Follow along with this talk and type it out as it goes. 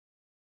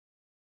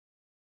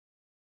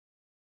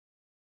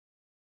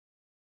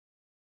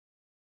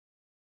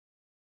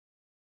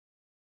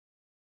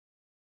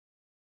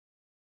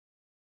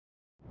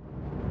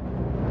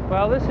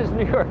Well, this is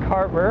New York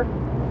Harbor.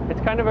 It's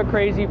kind of a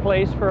crazy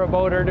place for a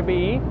boater to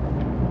be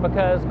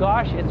because,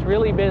 gosh, it's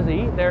really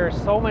busy. There's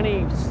so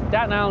many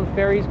Staten Island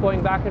ferries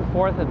going back and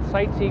forth and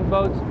sightseeing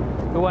boats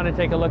who want to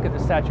take a look at the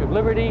Statue of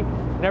Liberty,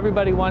 and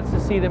everybody wants to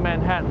see the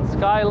Manhattan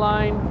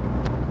skyline.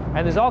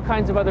 And there's all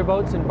kinds of other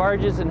boats and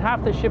barges, and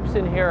half the ships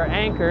in here are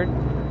anchored.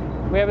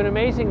 We have an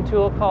amazing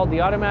tool called the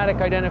Automatic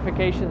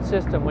Identification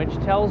System, which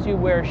tells you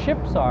where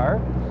ships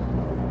are.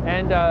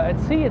 And at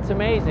sea, it's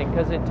amazing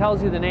because it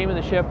tells you the name of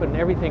the ship and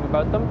everything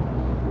about them.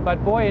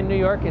 But boy, in New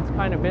York, it's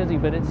kind of busy,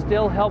 but it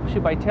still helps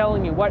you by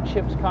telling you what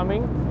ship's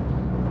coming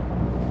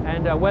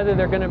and whether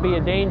they're going to be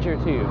a danger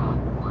to you.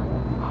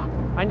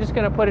 I'm just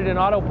going to put it in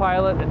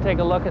autopilot and take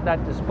a look at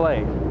that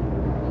display.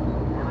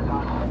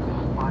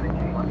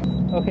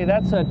 Okay,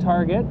 that's a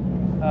target,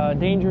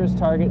 dangerous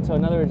target. So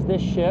in other words,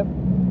 this ship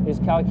is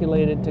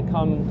calculated to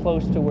come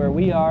close to where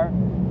we are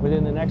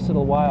within the next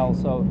little while.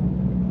 So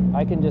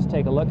I can just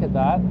take a look at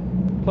that.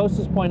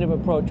 Closest point of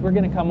approach, we're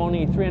going to come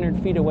only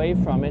 300 feet away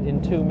from it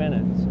in 2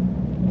 minutes.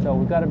 So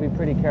we've got to be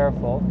pretty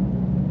careful.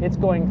 It's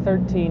going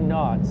 13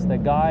 knots, the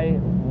Guy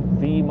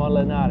V.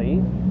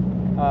 Molinari,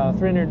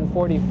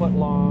 340-foot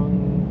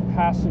long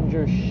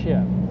passenger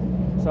ship.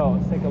 So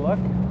let's take a look.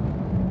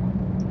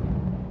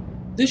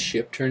 This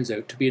ship turns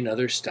out to be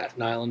another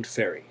Staten Island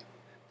ferry.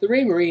 The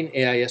Raymarine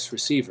AIS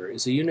receiver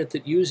is a unit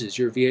that uses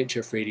your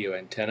VHF radio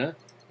antenna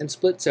and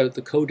splits out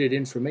the coded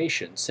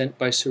information sent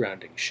by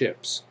surrounding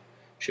ships.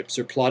 Ships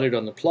are plotted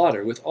on the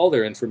plotter with all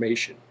their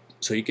information,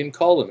 so you can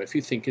call them if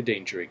you think a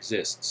danger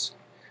exists.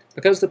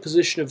 Because the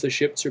position of the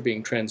ships are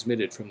being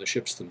transmitted from the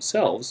ships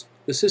themselves,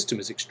 the system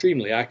is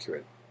extremely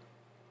accurate.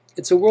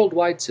 It's a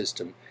worldwide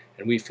system,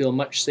 and we feel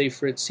much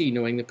safer at sea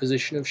knowing the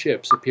position of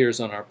ships appears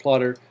on our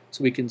plotter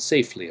so we can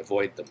safely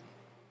avoid them.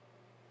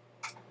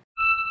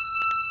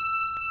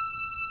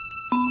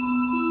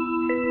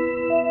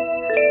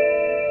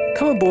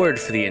 Come aboard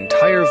for the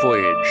entire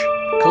voyage,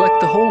 collect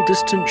the whole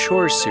Distant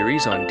Shores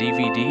series on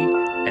DVD,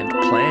 and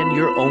plan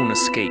your own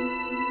escape.